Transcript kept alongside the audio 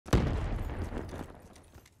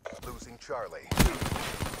Losing Charlie.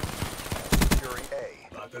 Securing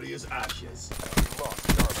A. Battery is ashes. You lost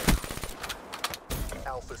Charlie.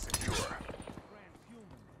 Alpha secure.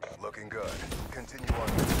 Looking good. Continue on.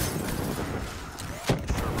 Server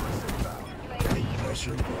is inbound.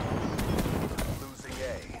 Pressure. Losing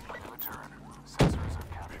A. Return. Sensors have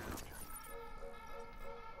captured.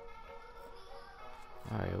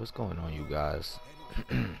 Alright, what's going on, you guys?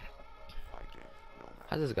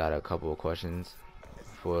 I just got a couple of questions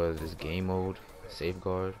for this game mode,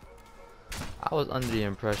 Safeguard. I was under the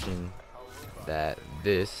impression that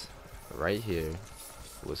this right here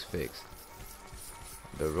was fixed.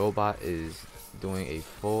 The robot is doing a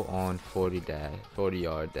full-on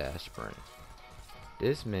 40-yard dash sprint.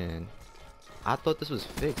 This man, I thought this was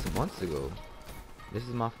fixed months ago. This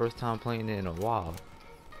is my first time playing it in a while.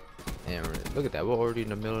 And look at that, we're already in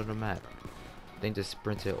the middle of the map. Thing just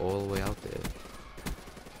sprinted all the way out there.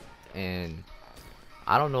 And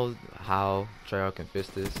I don't know how Treyarch can fix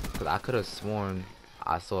this, because I could have sworn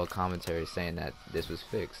I saw a commentary saying that this was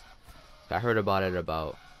fixed. I heard about it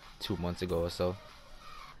about 2 months ago or so.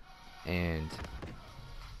 And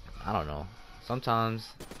I don't know. Sometimes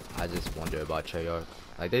I just wonder about Treyarch.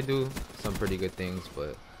 Like, they do some pretty good things,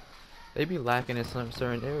 but they be lacking in some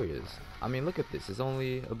certain areas. I mean, look at this. It's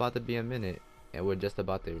only about to be a minute, and we're just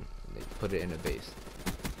about to put it in the base.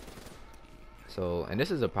 So, and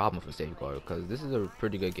this is a problem for Safeguard, because this is a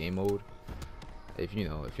pretty good game mode. If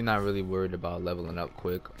you're not really worried about leveling up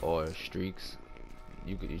quick or streaks,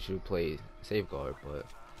 you should play Safeguard. But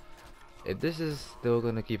if this is still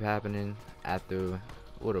gonna keep happening after,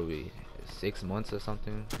 what are we, 6 months or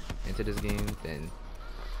something into this game, then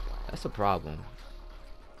that's a problem.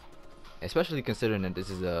 Especially considering that this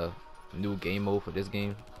is a new game mode for this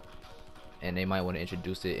game, and they might want to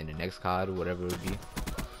introduce it in the next COD or whatever it would be.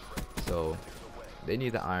 So they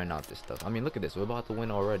need to iron out this stuff. I mean, look at this, we're about to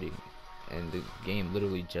win already, and the game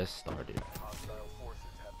literally just started.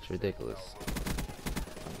 It's ridiculous.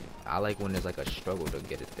 I like when there's like a struggle to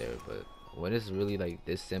get it there, but when it's really like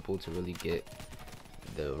this simple to really get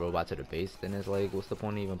the robot to the base, then it's like, what's the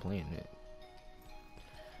point of even playing it?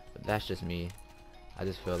 But that's just me. I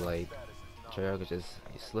just feel like Treyarch is just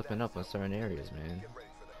slipping up on certain areas, man.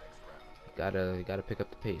 You gotta pick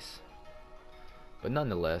up the pace. But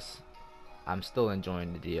nonetheless, I'm still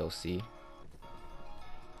enjoying the DLC.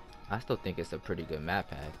 I still think it's a pretty good map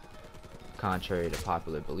pack, contrary to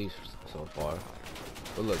popular beliefs so far.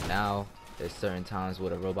 But look, now there's certain times where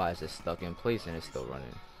the robot is just stuck in place and it's still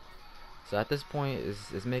running. So at this point,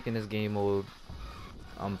 it's making this game mode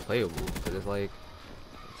unplayable, because it's like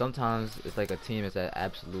sometimes it's like a team is at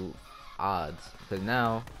absolute odds. Because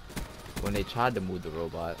now, when they tried to move the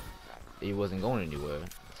robot, it wasn't going anywhere.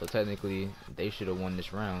 So technically, they should have won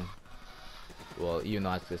this round. Well, even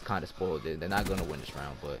though it's kind of spoiled, they're not gonna win this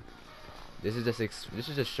round. But this is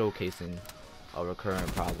just showcasing a recurring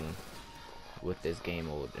problem with this game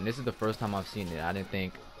mode, and this is the first time I've seen it. I didn't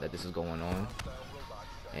think that this was going on,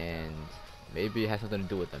 and maybe it has something to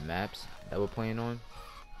do with the maps that we're playing on.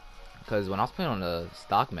 Because when I was playing on the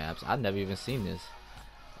stock maps, I'd never even seen this,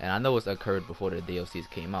 and I know it's occurred before the DLCs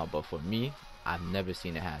came out, but for me, I've never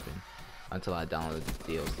seen it happen until I downloaded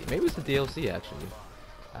the DLC. Maybe it's the DLC actually.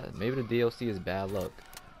 Maybe the DLC is bad luck.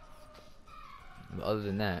 But other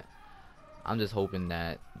than that, I'm just hoping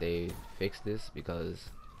that they fix this, because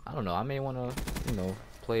I don't know, I may want to,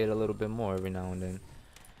 play it a little bit more every now and then.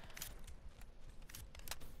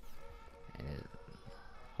 And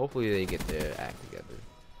hopefully they get their act together.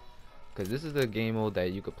 Because this is a game mode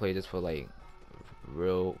that you could play just for like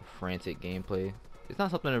real frantic gameplay. It's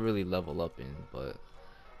not something to really level up in, but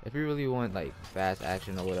if you really want like fast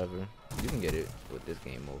action or whatever, you can get it with this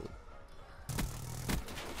game mode.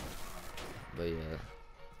 But yeah.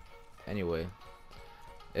 Anyway,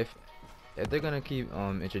 if they're gonna keep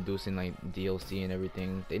introducing like DLC and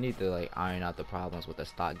everything, they need to like iron out the problems with the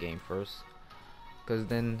stock game first. Cause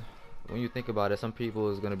then when you think about it, some people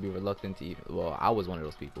is gonna be reluctant to even, well, I was one of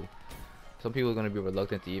those people. Some people are gonna be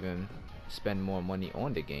reluctant to even spend more money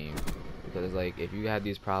on the game, because it's like, if you have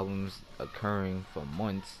these problems occurring for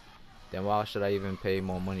months, then why should I even pay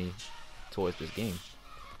more money towards this game?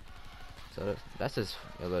 So that's just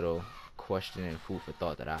a little question and food for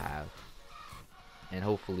thought that I have, and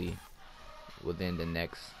hopefully within the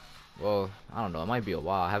next, well, I don't know, it might be a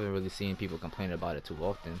while. I haven't really seen people complain about it too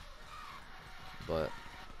often, but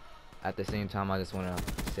at the same time, I just want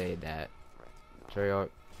to say that Treyarch,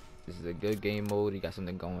 this is a good game mode. You got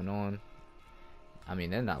something going on. I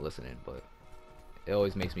mean, they're not listening, but it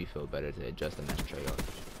always makes me feel better to address them as Treyarch.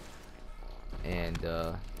 And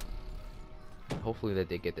hopefully that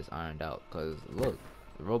they get this ironed out, because look,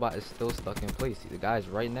 the robot is still stuck in place. The guy's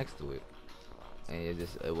right next to it, and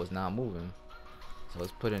it was not moving. So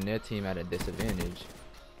it's putting their team at a disadvantage.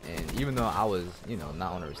 And even though I was, you know,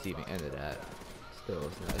 not on the receiving end of that, still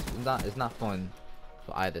it's not fun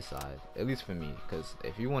for either side. At least for me, because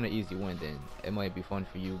if you want an easy win, then it might be fun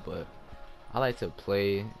for you. But I like to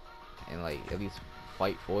play and like at least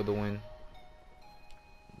fight for the win.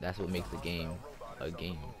 That's what makes the game a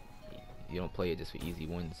game. You don't play it just for easy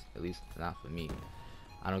wins. At least not for me.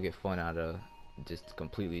 I don't get fun out of just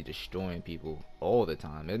completely destroying people all the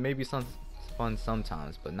time. It may be some fun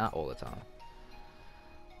sometimes, but not all the time.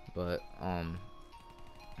 But I'm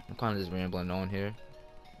kind of just rambling on here.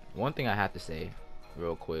 One thing I have to say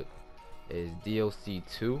real quick is DLC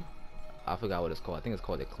 2. I forgot what it's called. I think it's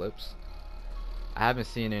called Eclipse. I haven't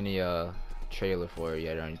seen any trailer for it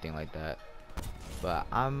yet or anything like that, but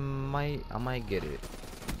I might get it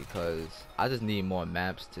because I just need more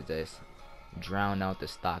maps to just drown out the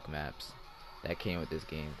stock maps that came with this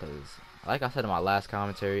game. Because like I said in my last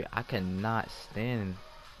commentary, I cannot stand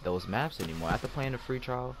those maps anymore. After playing the free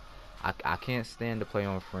trial, I can't stand to play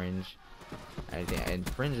on Fringe and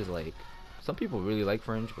Fringe is like, some people really like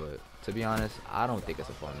Fringe, but to be honest, I don't think it's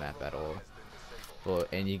a fun map at all. For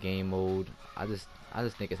any game mode, I just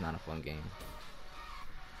think it's not a fun game.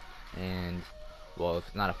 And well, if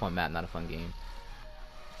it's not a fun map, not a fun game.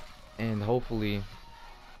 And hopefully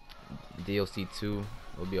DLC 2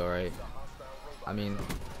 will be alright. I mean,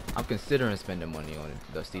 I'm considering spending money on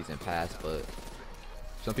the season pass, but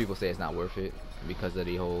some people say it's not worth it because of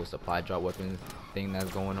the whole supply drop weapons thing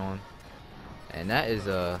that's going on. And that is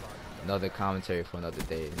another commentary for another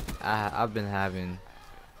day. I've been having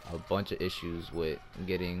a bunch of issues with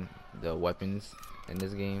getting the weapons in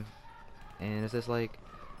this game, and it's just like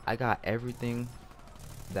I got everything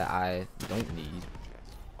that I don't need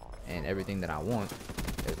and everything that I want.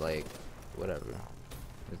 It's like whatever.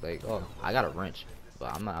 It's like, oh, I got a wrench,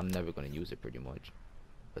 but I'm never gonna use it pretty much.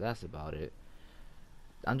 But that's about it.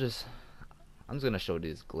 I'm just gonna show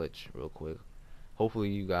this glitch real quick. Hopefully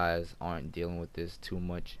you guys aren't dealing with this too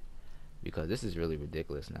much, because this is really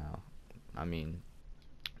ridiculous now. I mean,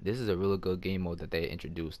 this is a really good game mode that they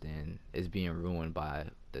introduced, and it's being ruined by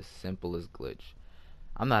the simplest glitch.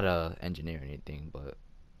 I'm not a engineer or anything, but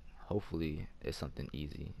hopefully it's something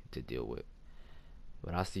easy to deal with.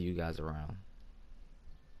 But I'll see you guys around.